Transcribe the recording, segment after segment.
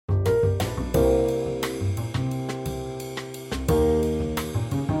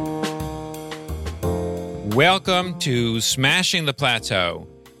Welcome to Smashing the Plateau.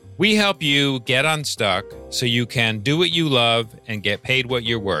 We help you get unstuck so you can do what you love and get paid what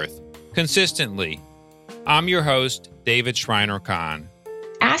you're worth, consistently. I'm your host, David Schreiner-Kahn.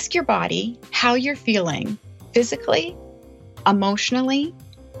 Ask your body how you're feeling physically, emotionally,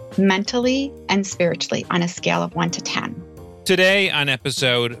 mentally, and spiritually on a scale of 1 to 10. Today on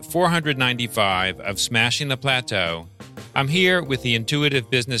episode 495 of Smashing the Plateau, I'm here with the intuitive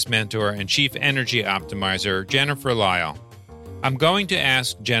business mentor and chief energy optimizer, Jennifer Lisle. I'm going to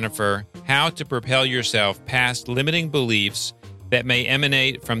ask Jennifer how to propel yourself past limiting beliefs that may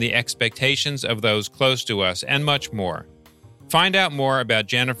emanate from the expectations of those close to us, and much more. Find out more about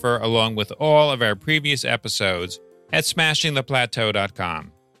Jennifer along with all of our previous episodes at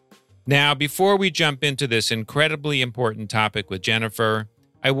smashingtheplateau.com. Now, before we jump into this incredibly important topic with Jennifer,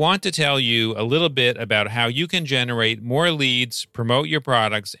 I want to tell you a little bit about how you can generate more leads, promote your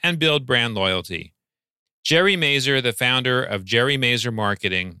products, and build brand loyalty. Jerry Mazer, the founder of Jerry Mazer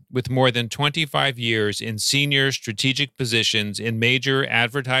Marketing, with more than 25 years in senior strategic positions in major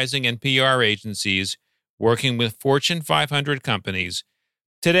advertising and PR agencies, working with Fortune 500 companies,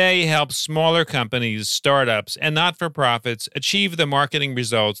 today helps smaller companies, startups, and not-for-profits achieve the marketing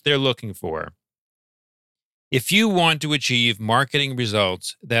results they're looking for. If you want to achieve marketing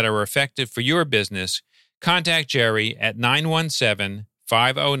results that are effective for your business, contact Jerry at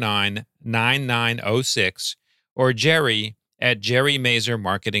 917-509-9906 or Jerry at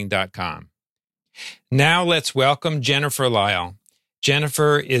jerrymazermarketing.com. Now let's welcome Jennifer Lisle.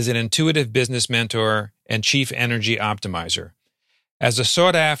 Jennifer is an intuitive business mentor and chief energy optimizer. As a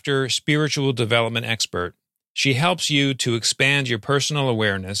sought-after spiritual development expert, she helps you to expand your personal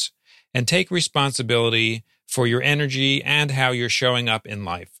awareness and take responsibility for your energy and how you're showing up in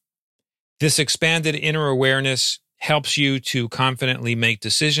life. This expanded inner awareness helps you to confidently make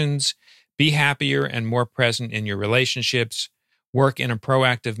decisions, be happier and more present in your relationships, work in a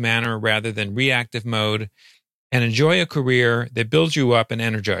proactive manner rather than reactive mode, and enjoy a career that builds you up and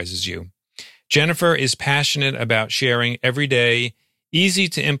energizes you. Jennifer is passionate about sharing everyday,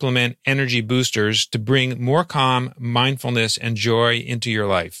 easy-to-implement energy boosters to bring more calm, mindfulness, and joy into your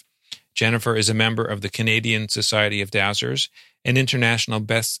life. Jennifer is a member of the Canadian Society of Dowsers, an international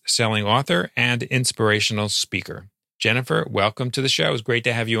best-selling author, and inspirational speaker. Jennifer, welcome to the show. It's great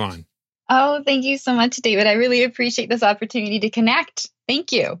to have you on. Oh, thank you so much, David. I really appreciate this opportunity to connect.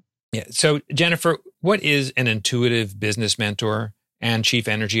 Thank you. Yeah. So, Jennifer, what is an intuitive business mentor and chief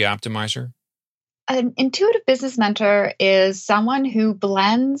energy optimizer? An intuitive business mentor is someone who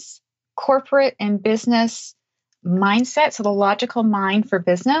blends corporate and business mindset, so the logical mind for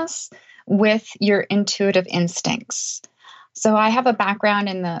business, with your intuitive instincts. So I have a background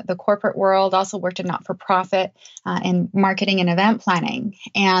in the corporate world, also worked in not-for-profit in marketing and event planning,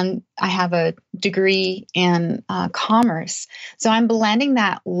 and I have a degree in commerce. So I'm blending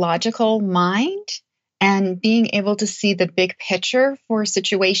that logical mind and being able to see the big picture for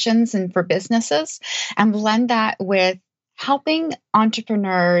situations and for businesses, and blend that with helping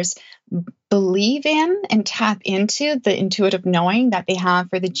entrepreneurs believe in and tap into the intuitive knowing that they have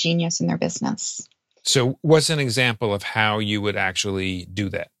for the genius in their business. So what's an example of how you would actually do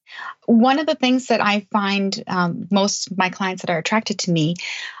that? One of the things that I find most of my clients that are attracted to me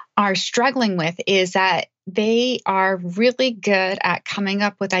are struggling with is that they are really good at coming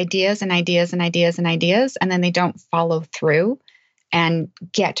up with ideas, and then they don't follow through and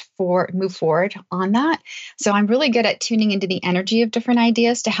move forward on that. So I'm really good at tuning into the energy of different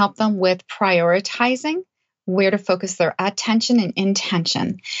ideas to help them with prioritizing where to focus their attention and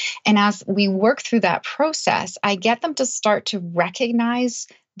intention. And as we work through that process, I get them to start to recognize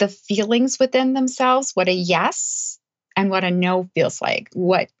the feelings within themselves, what a yes and what a no feels like,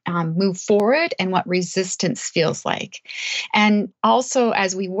 what move forward and what resistance feels like. And also,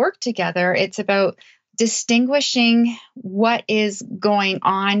 as we work together, it's about distinguishing what is going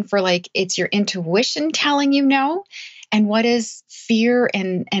on for it's your intuition telling you no, and what is fear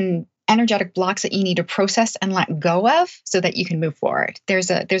and energetic blocks that you need to process and let go of so that you can move forward. There's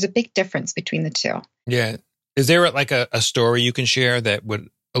a big difference between the two. Yeah. Is there a story you can share that would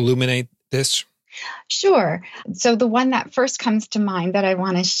illuminate this? Sure. So the one that first comes to mind that I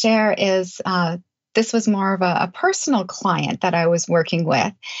want to share is this was more of a personal client that I was working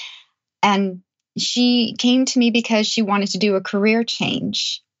with. And she came to me because she wanted to do a career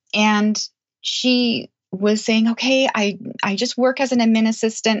change. And she was saying, okay, I just work as an admin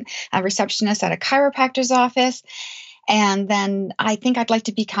assistant, a receptionist at a chiropractor's office. And then I think I'd like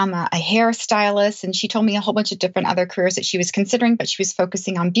to become a hairstylist. And she told me a whole bunch of different other careers that she was considering, but she was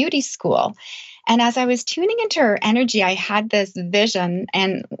focusing on beauty school. And as I was tuning into her energy, I had this vision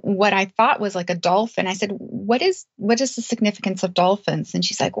and what I thought was like a dolphin. I said, what is the significance of dolphins? And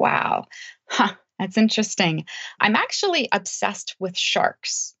she's like, wow, that's interesting. I'm actually obsessed with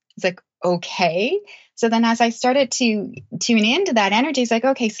sharks. It's like, okay. So then as I started to tune into that energy, it's like,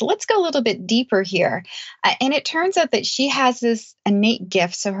 okay, so let's go a little bit deeper here. And it turns out that she has this innate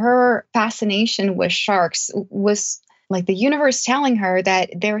gift. So her fascination with sharks was like the universe telling her that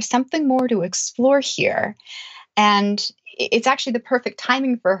there's something more to explore here. And it's actually the perfect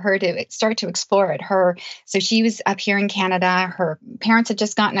timing for her to start to explore it. So she was up here in Canada. Her parents had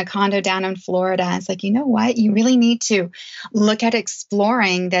just gotten a condo down in Florida. And it's like, you know what? You really need to look at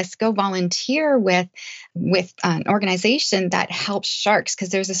exploring this. Go volunteer with an organization that helps sharks because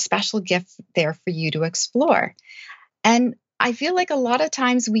there's a special gift there for you to explore. And I feel like a lot of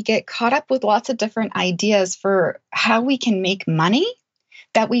times we get caught up with lots of different ideas for how we can make money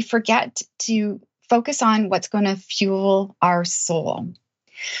that we forget to focus on what's going to fuel our soul.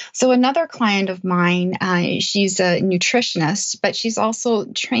 So another client of mine, she's a nutritionist, but she's also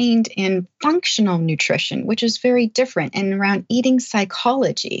trained in functional nutrition, which is very different and around eating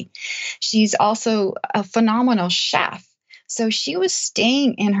psychology. She's also a phenomenal chef. So she was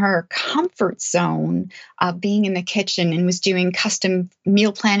staying in her comfort zone of being in the kitchen and was doing custom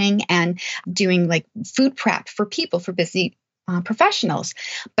meal planning and doing like food prep for people, for busy professionals,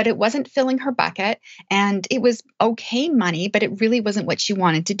 but it wasn't filling her bucket and it was okay money, but it really wasn't what she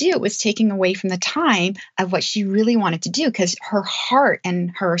wanted to do. It was taking away from the time of what she really wanted to do because her heart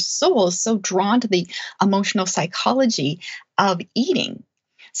and her soul is so drawn to the emotional psychology of eating.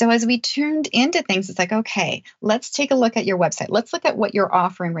 So as we tuned into things, it's like, okay, let's take a look at your website. Let's look at what you're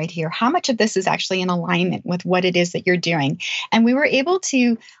offering right here. How much of this is actually in alignment with what it is that you're doing? And we were able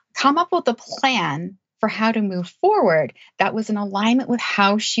to come up with a plan for how to move forward that was in alignment with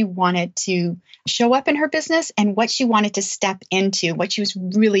how she wanted to show up in her business and what she wanted to step into, what she was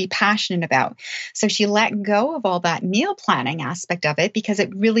really passionate about. So she let go of all that meal planning aspect of it because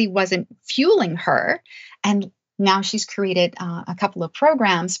it really wasn't fueling her. And now she's created a couple of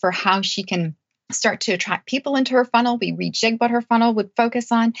programs for how she can start to attract people into her funnel. We rejig what her funnel would focus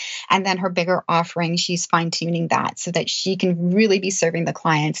on. And then her bigger offering, she's fine-tuning that so that she can really be serving the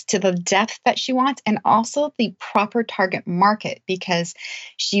clients to the depth that she wants and also the proper target market because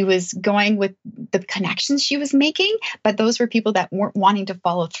she was going with the connections she was making, but those were people that weren't wanting to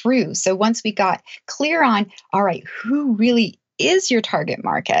follow through. So once we got clear on, all right, who really is your target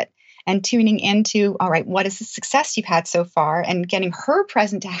market? And tuning into, all right, what is the success you've had so far and getting her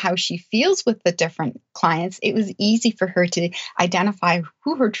present to how she feels with the different clients, it was easy for her to identify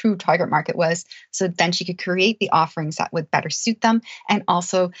who her true target market was. So then she could create the offerings that would better suit them and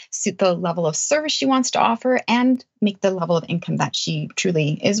also suit the level of service she wants to offer and make the level of income that she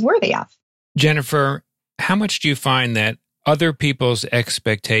truly is worthy of. Jennifer, how much do you find that other people's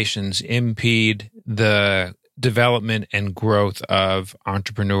expectations impede the development and growth of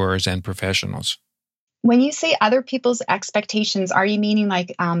entrepreneurs and professionals? When you say other people's expectations, are you meaning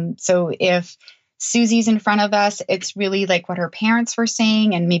like, so if Susie's in front of us, it's really like what her parents were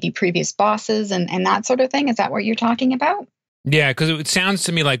saying and maybe previous bosses and that sort of thing? Is that what you're talking about? Yeah, because it sounds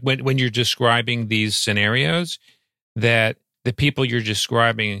to me like when you're describing these scenarios, that the people you're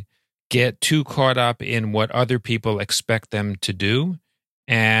describing get too caught up in what other people expect them to do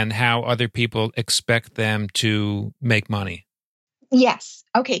and how other people expect them to make money. Yes.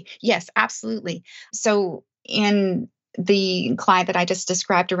 Okay. Yes, absolutely. So in the client that I just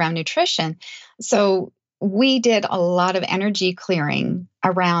described around nutrition, so we did a lot of energy clearing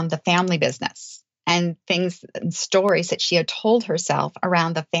around the family business and things and stories that she had told herself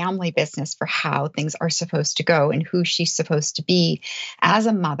around the family business for how things are supposed to go and who she's supposed to be as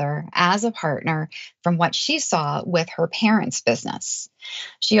a mother, as a partner, from what she saw with her parents' business.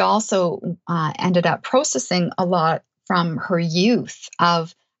 She also ended up processing a lot from her youth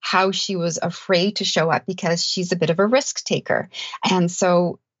of how she was afraid to show up because she's a bit of a risk taker. And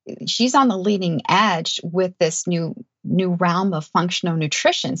so she's on the leading edge with this new realm of functional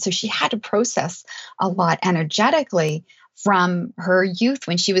nutrition. So she had to process a lot energetically from her youth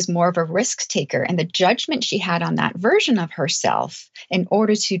when she was more of a risk taker and the judgment she had on that version of herself in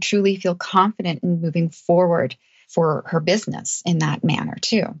order to truly feel confident in moving forward for her business in that manner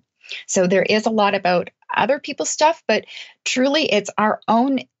too. So there is a lot about other people's stuff, but truly it's our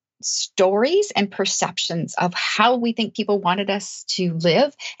own stories and perceptions of how we think people wanted us to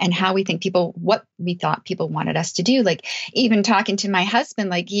live and how we think what we thought people wanted us to do. Like even talking to my husband,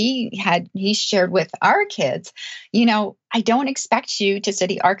 like he shared with our kids, I don't expect you to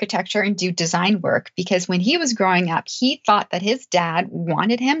study architecture and do design work, because when he was growing up, he thought that his dad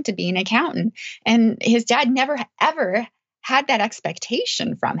wanted him to be an accountant, and his dad never ever had that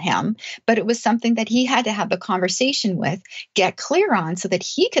expectation from him, but it was something that he had to have a conversation with, get clear on, so that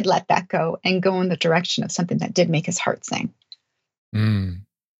he could let that go and go in the direction of something that did make his heart sing.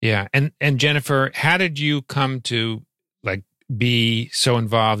 Yeah. And Jennifer, how did you come to be so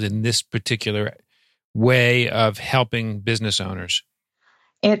involved in this particular way of helping business owners?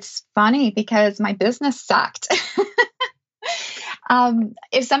 It's funny because my business sucked.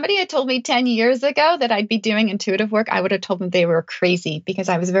 If somebody had told me 10 years ago that I'd be doing intuitive work, I would have told them they were crazy, because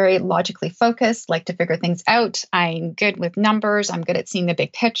I was very logically focused, like to figure things out. I'm good with numbers. I'm good at seeing the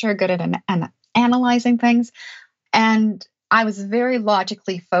big picture, good at analyzing things. And I was very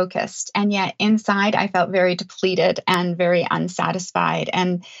logically focused. And yet inside, I felt very depleted and very unsatisfied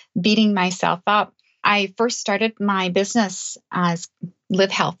and beating myself up. I first started my business as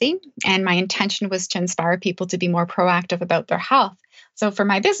Live Healthy, and my intention was to inspire people to be more proactive about their health. So for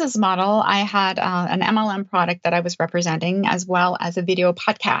my business model, I had an MLM product that I was representing, as well as a video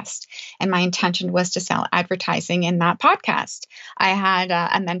podcast. And my intention was to sell advertising in that podcast. I had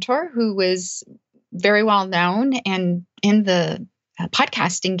a mentor who was very well known and in the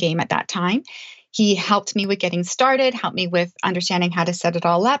podcasting game at that time. He helped me with getting started, helped me with understanding how to set it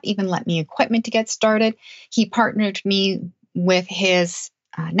all up, even lent me equipment to get started. He partnered me with his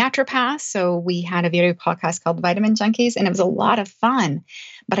naturopath. So we had a video podcast called Vitamin Junkies, and it was a lot of fun.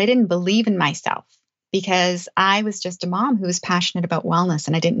 But I didn't believe in myself, because I was just a mom who was passionate about wellness,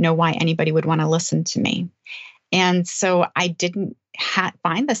 and I didn't know why anybody would want to listen to me. And so I didn't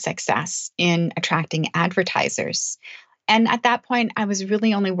find the success in attracting advertisers. And at that point, I was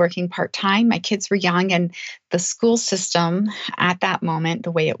really only working part-time. My kids were young, and the school system at that moment,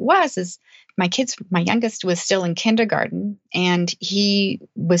 the way it was, is my youngest was still in kindergarten, and he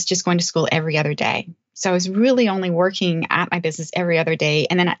was just going to school every other day. So I was really only working at my business every other day.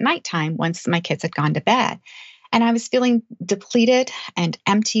 And then at nighttime, once my kids had gone to bed, and I was feeling depleted and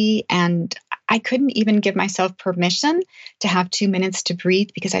empty, and I couldn't even give myself permission to have 2 minutes to breathe,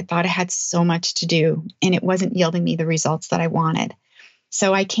 because I thought I had so much to do and it wasn't yielding me the results that I wanted.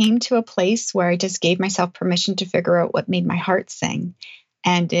 So I came to a place where I just gave myself permission to figure out what made my heart sing.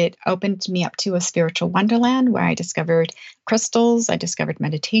 And it opened me up to a spiritual wonderland where I discovered crystals, I discovered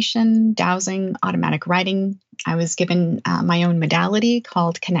meditation, dowsing, automatic writing. I was given my own modality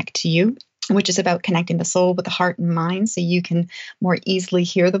called Connect to You, which is about connecting the soul with the heart and mind so you can more easily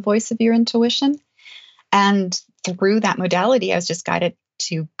hear the voice of your intuition. And through that modality, I was just guided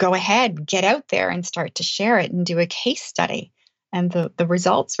to go ahead, get out there and start to share it and do a case study. And the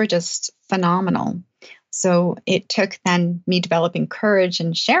results were just phenomenal. So it took then me developing courage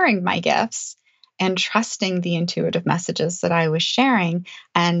and sharing my gifts and trusting the intuitive messages that I was sharing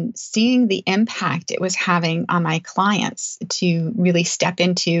and seeing the impact it was having on my clients to really step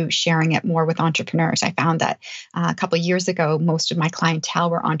into sharing it more with entrepreneurs. I found that a couple of years ago, most of my clientele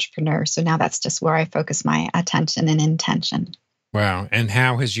were entrepreneurs. So now that's just where I focus my attention and intention. Wow. And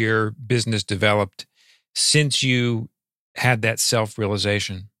how has your business developed since you had that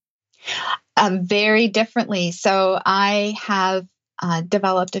self-realization? Very differently. So I have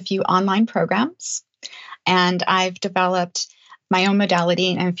developed a few online programs, and I've developed my own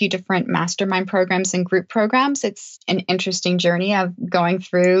modality and a few different mastermind programs and group programs. It's an interesting journey of going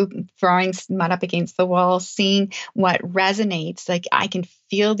through, throwing mud up against the wall, seeing what resonates. Like I can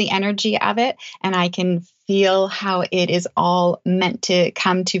feel the energy of it, and I can feel how it is all meant to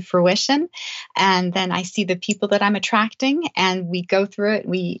come to fruition. And then I see the people that I'm attracting, and we go through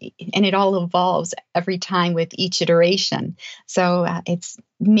it. And it all evolves every time with each iteration. So it's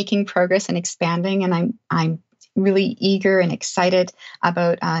making progress and expanding. And I'm really eager and excited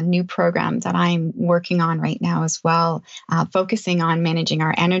about new programs that I'm working on right now as well, focusing on managing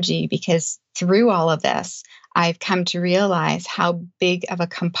our energy, because through all of this, I've come to realize how big of a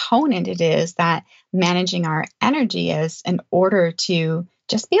component it is that managing our energy is in order to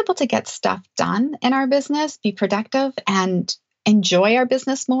just be able to get stuff done in our business, be productive and enjoy our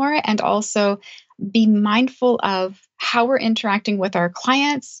business more, and also be mindful of how we're interacting with our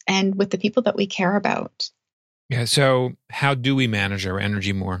clients and with the people that we care about. Yeah. So how do we manage our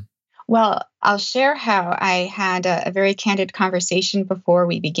energy more? Well, I'll share how I had a very candid conversation before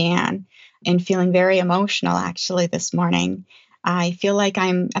we began, and feeling very emotional actually this morning. I feel like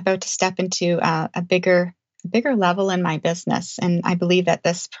I'm about to step into a bigger bigger level in my business. And I believe that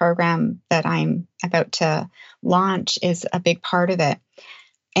this program that I'm about to launch is a big part of it.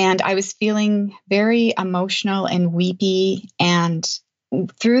 And I was feeling very emotional and weepy. And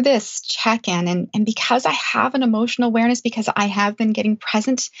through this check-in, and because I have an emotional awareness, because I have been getting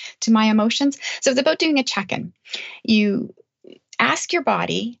present to my emotions. So it's about doing a check-in. You ask your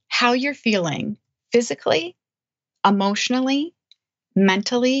body how you're feeling physically, emotionally,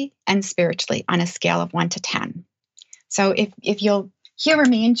 mentally, and spiritually on a scale of 1 to 10. So if you'll humor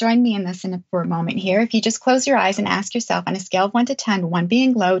me and join me in this for a moment here, if you just close your eyes and ask yourself on a scale of 1 to 10, 1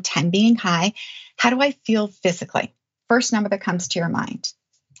 being low, 10 being high, how do I feel physically? First number that comes to your mind.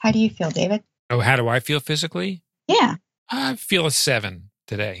 How do you feel, David? Oh, how do I feel physically? Yeah. I feel a 7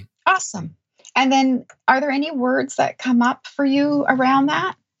 today. Awesome. And then are there any words that come up for you around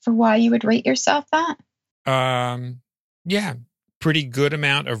that for why you would rate yourself that? Yeah, pretty good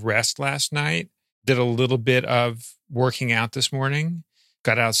amount of rest last night. Did a little bit of working out this morning.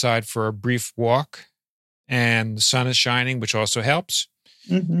 Got outside for a brief walk and the sun is shining, which also helps.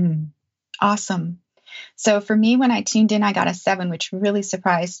 Mm-hmm. Awesome. So for me, when I tuned in, I got a 7, which really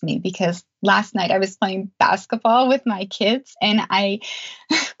surprised me because last night I was playing basketball with my kids and I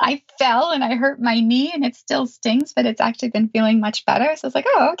fell and I hurt my knee and it still stings, but it's actually been feeling much better. So I was like,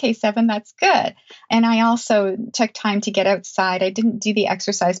 oh, okay, 7, that's good. And I also took time to get outside. I didn't do the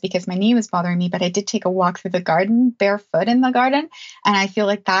exercise because my knee was bothering me, but I did take a walk through the garden, barefoot in the garden. And I feel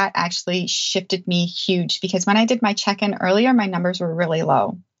like that actually shifted me huge because when I did my check-in earlier, my numbers were really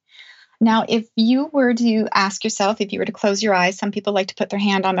low. Now, if you were to ask yourself, if you were to close your eyes, some people like to put their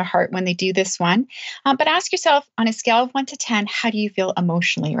hand on their heart when they do this one, but ask yourself on a scale of 1 to 10, how do you feel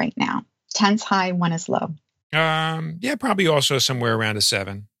emotionally right now? 10's high, 1 is low. Yeah, probably also somewhere around a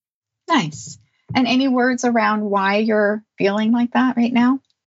 7. Nice. And any words around why you're feeling like that right now?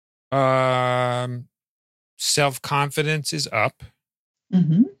 Self-confidence is up.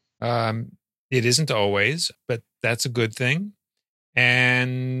 Mm-hmm. It isn't always, but that's a good thing.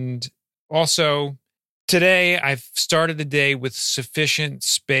 And also, today I've started the day with sufficient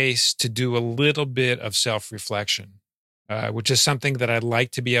space to do a little bit of self-reflection, which is something that I'd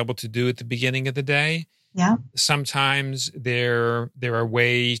like to be able to do at the beginning of the day. Yeah. Sometimes there are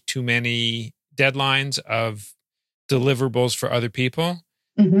way too many deadlines of deliverables for other people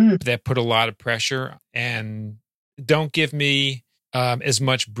that put a lot of pressure and don't give me as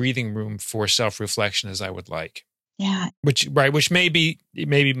much breathing room for self-reflection as I would like. Yeah. Which may be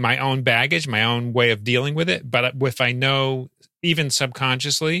my own baggage, my own way of dealing with it. But if I know, even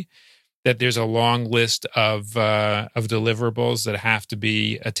subconsciously, that there's a long list of deliverables that have to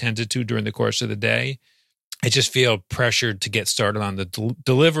be attended to during the course of the day, I just feel pressured to get started on the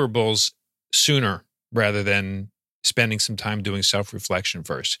deliverables sooner rather than spending some time doing self-reflection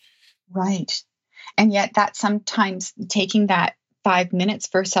first. Right. And yet that sometimes taking that 5 minutes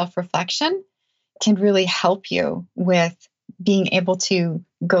for self-reflection can really help you with being able to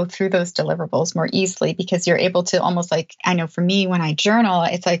go through those deliverables more easily because you're able to almost like, I know for me, when I journal,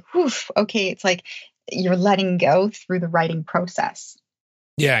 it's like, whew, okay, it's like you're letting go through the writing process.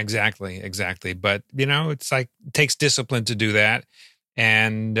 Yeah, exactly. But, it's like, it takes discipline to do that.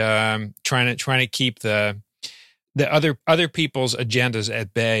 And trying to keep the other people's agendas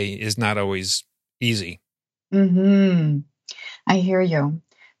at bay is not always easy. Mm-hmm. I hear you.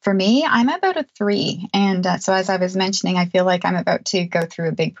 For me, I'm about a 3. And so as I was mentioning, I feel like I'm about to go through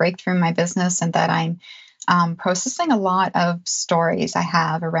a big breakthrough in my business and that I'm processing a lot of stories I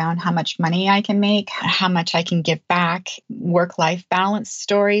have around how much money I can make, how much I can give back, work-life balance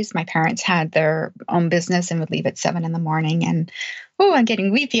stories. My parents had their own business and would leave at 7 in the morning. And I'm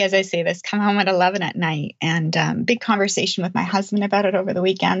getting weepy as I say this, come home at 11 at night. And big conversation with my husband about it over the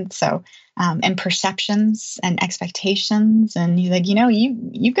weekend. So, and perceptions and expectations. And he's like,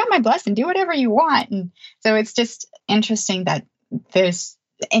 you've got my blessing, do whatever you want. And so it's just interesting that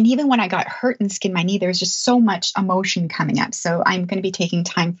and even when I got hurt and skinned my knee, there was just so much emotion coming up. So I'm going to be taking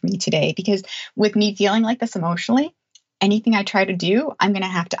time for me today because with me feeling like this emotionally, anything I try to do, I'm going to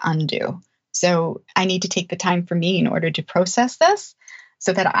have to undo. So I need to take the time for me in order to process this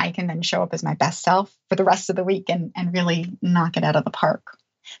so that I can then show up as my best self for the rest of the week and really knock it out of the park.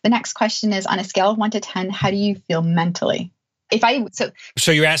 The next question is on a scale of 1 to 10, how do you feel mentally?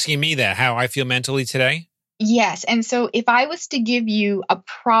 So you're asking me that, how I feel mentally today? Yes. And so if I was to give you a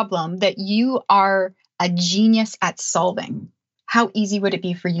problem that you are a genius at solving, how easy would it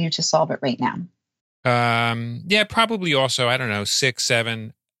be for you to solve it right now? Yeah, probably also, I don't know, 6,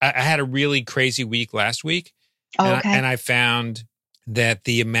 7. I had a really crazy week last week. Oh, okay. And I found that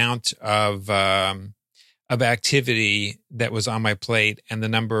the amount of of activity that was on my plate and the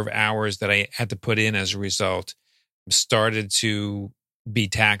number of hours that I had to put in as a result started to be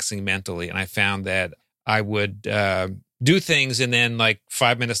taxing mentally. And I found that I would do things and then like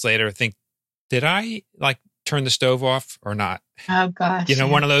 5 minutes later think, did I like turn the stove off or not? Oh gosh. You know,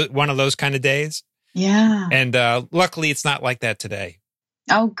 one of those kind of days. Yeah. And luckily it's not like that today.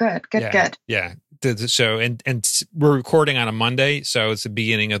 Oh, good. Yeah. So, and we're recording on a Monday, so it's the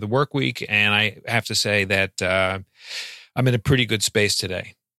beginning of the work week. And I have to say that I'm in a pretty good space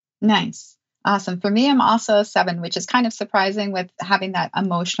today. Nice. Awesome. For me, I'm also a 7, which is kind of surprising with having that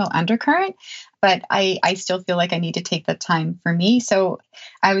emotional undercurrent, but I still feel like I need to take the time for me. So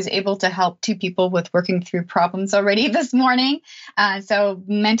I was able to help 2 people with working through problems already this morning. So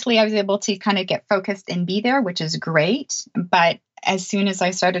mentally, I was able to kind of get focused and be there, which is great. But as soon as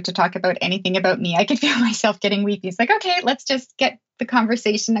I started to talk about anything about me, I could feel myself getting weepy. It's like, okay, let's just get the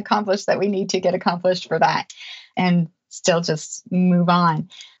conversation accomplished that we need to get accomplished for that and still just move on.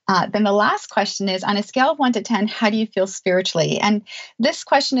 Then the last question is, on a scale of 1 to 10, how do you feel spiritually? And this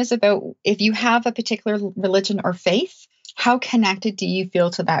question is about if you have a particular religion or faith, how connected do you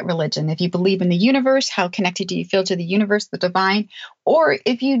feel to that religion? If you believe in the universe, how connected do you feel to the universe, the divine? Or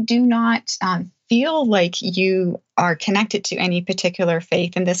if you do not feel like you are connected to any particular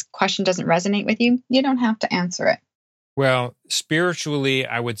faith and this question doesn't resonate with you, you don't have to answer it. Well, spiritually,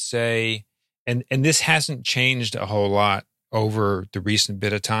 I would say, and this hasn't changed a whole lot over the recent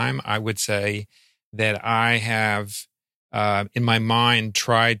bit of time, I would say that I have, in my mind,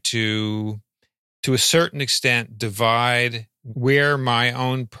 tried to a certain extent, divide where my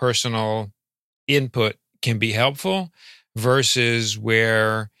own personal input can be helpful versus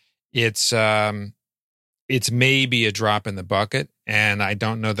where it's maybe a drop in the bucket. And I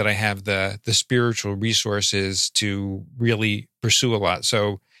don't know that I have the spiritual resources to really pursue a lot.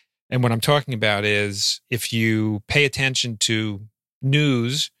 So, and what I'm talking about is if you pay attention to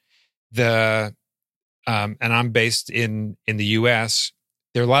news, and I'm based in the U.S.,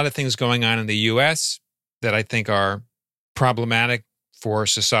 there are a lot of things going on in the U.S. that I think are problematic for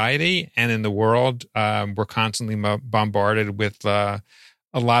society and in the world. We're constantly bombarded with a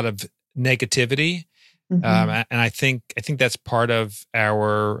lot of negativity, and I think that's part of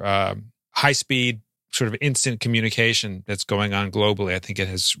our high-speed sort of instant communication that's going on globally. I think it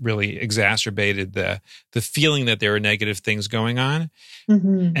has really exacerbated the feeling that there are negative things going on.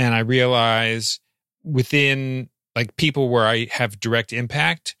 And I realize within like people where I have direct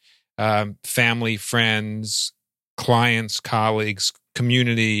impact, family, friends, clients, colleagues,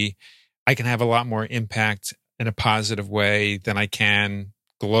 community, I can have a lot more impact in a positive way than I can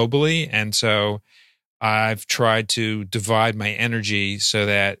globally. And so I've tried to divide my energy so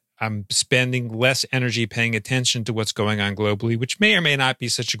that I'm spending less energy paying attention to what's going on globally, which may or may not be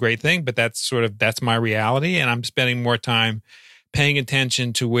such a great thing, but that's my reality. And I'm spending more time paying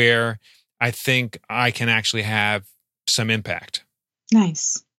attention to where I think I can actually have some impact.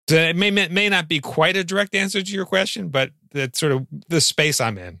 Nice. So it may not be quite a direct answer to your question, but that's sort of the space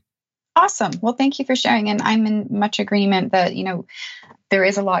I'm in. Awesome. Well, thank you for sharing. And I'm in much agreement that, there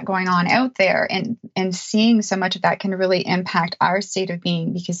is a lot going on out there, and seeing so much of that can really impact our state of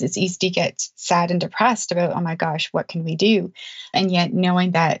being, because it's easy to get sad and depressed about, oh my gosh, what can we do? And yet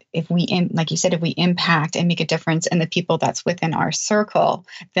knowing that if we, like you said, if we impact and make a difference in the people that's within our circle,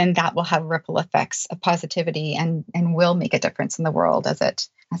 then that will have ripple effects of positivity and will make a difference in the world as it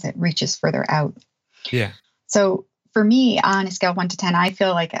reaches further out. Yeah. So for me, on a scale of 1 to 10, I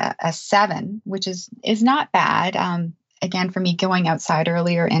feel like a 7, which is not bad. Again, for me, going outside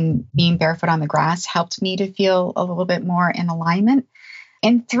earlier and being barefoot on the grass helped me to feel a little bit more in alignment.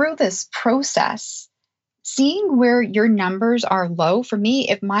 And through this process, seeing where your numbers are low, for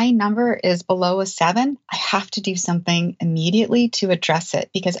me, if my number is below a 7, I have to do something immediately to address it,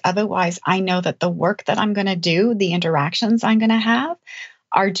 because otherwise I know that the work that I'm going to do, the interactions I'm going to have,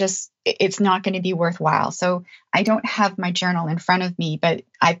 it's not going to be worthwhile. So I don't have my journal in front of me, but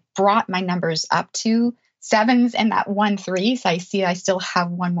I brought my numbers up to 7s and that 1-3. So I see I still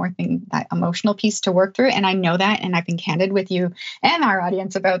have one more thing, that emotional piece to work through. And I know that, and I've been candid with you and our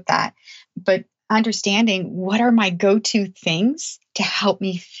audience about that. But understanding what are my go-to things to help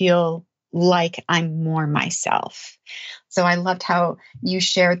me feel like I'm more myself. So I loved how you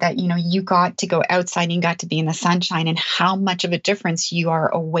shared that, you got to go outside and you got to be in the sunshine, and how much of a difference you are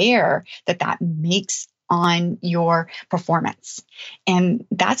aware that makes on your performance. And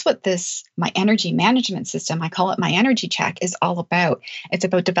that's what my energy management system, I call it my energy check, is all about. It's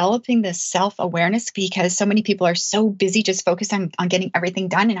about developing this self-awareness, because so many people are so busy just focused on getting everything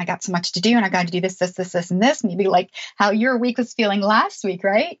done. And I got so much to do, and I got to do this, and this, maybe like how your week was feeling last week,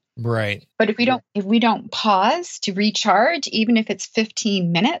 right? Right. But if we don't pause to recharge, even if it's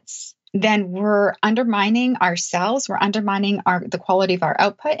 15 minutes, then we're undermining ourselves, we're undermining the quality of our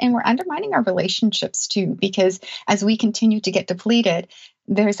output, and we're undermining our relationships too, because as we continue to get depleted,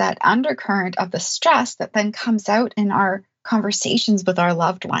 there's that undercurrent of the stress that then comes out in our conversations with our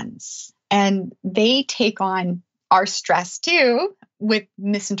loved ones. And they take on our stress too with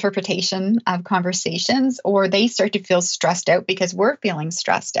misinterpretation of conversations, or they start to feel stressed out because we're feeling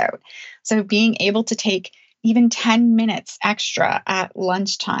stressed out. So being able to take even 10 minutes extra at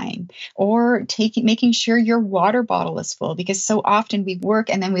lunchtime, or making sure your water bottle is full, because so often we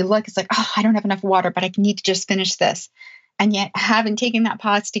work and then we look, it's like, oh, I don't have enough water, but I need to just finish this. And yet having taken that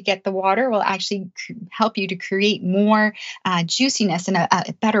pause to get the water will actually help you to create more juiciness and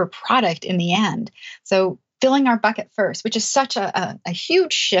a better product in the end. So filling our bucket first, which is such a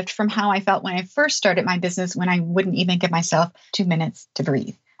huge shift from how I felt when I first started my business, when I wouldn't even give myself 2 minutes to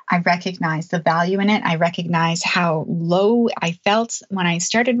breathe. I recognize the value in it. I recognize how low I felt when I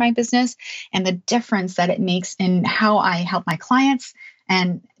started my business, and the difference that it makes in how I help my clients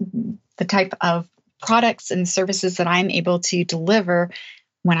and the type of products and services that I'm able to deliver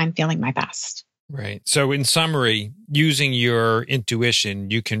when I'm feeling my best. Right. So in summary, using your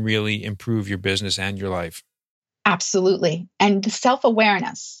intuition, you can really improve your business and your life. Absolutely. And the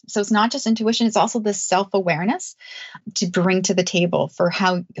self-awareness. So it's not just intuition, it's also the self-awareness to bring to the table for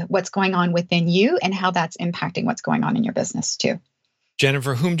what's going on within you and how that's impacting what's going on in your business too.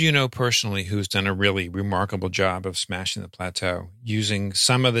 Jennifer, whom do you know personally who's done a really remarkable job of smashing the plateau using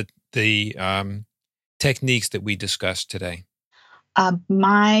some of the techniques that we discussed today?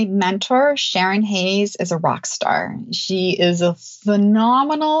 My mentor, Sharon Hayes, is a rock star. She is a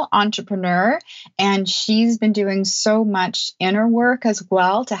phenomenal entrepreneur, and she's been doing so much inner work as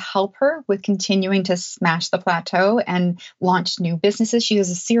well to help her with continuing to smash the plateau and launch new businesses. She is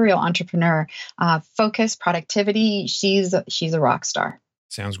a serial entrepreneur. Focus, productivity. She's a rock star.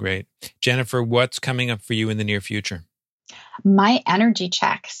 Sounds great. Jennifer, what's coming up for you in the near future? My energy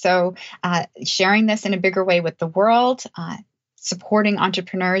check. So sharing this in a bigger way with the world, supporting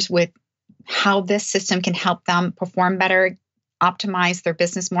entrepreneurs with how this system can help them perform better, optimize their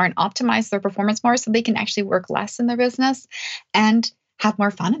business more, and optimize their performance more so they can actually work less in their business and have more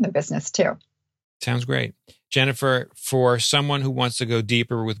fun in their business too. Sounds great. Jennifer, for someone who wants to go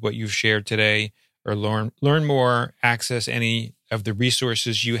deeper with what you've shared today or learn more, access any of the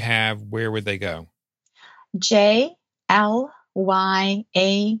resources you have, where would they go? JLYALL.com.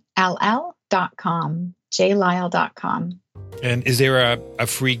 JLyle.com. And is there a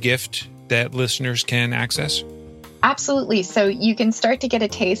free gift that listeners can access? Absolutely. So you can start to get a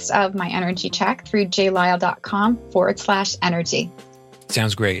taste of my energy check through JLyle.com/energy.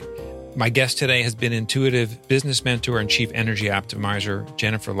 Sounds great. My guest today has been intuitive business mentor and chief energy optimizer,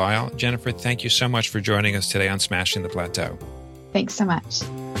 Jennifer Lyle. Jennifer, thank you so much for joining us today on Smashing the Plateau. Thanks so much.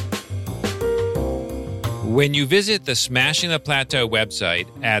 When you visit the Smashing the Plateau website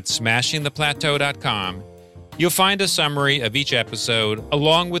at smashingtheplateau.com, you'll find a summary of each episode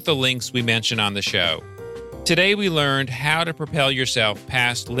along with the links we mention on the show. Today we learned how to propel yourself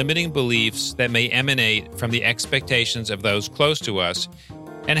past limiting beliefs that may emanate from the expectations of those close to us,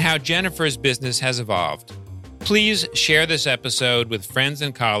 and how Jennifer's business has evolved. Please share this episode with friends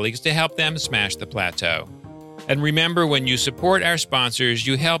and colleagues to help them smash the plateau. And remember, when you support our sponsors,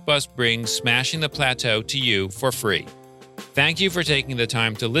 you help us bring Smashing the Plateau to you for free. Thank you for taking the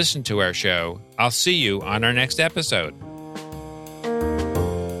time to listen to our show. I'll see you on our next episode.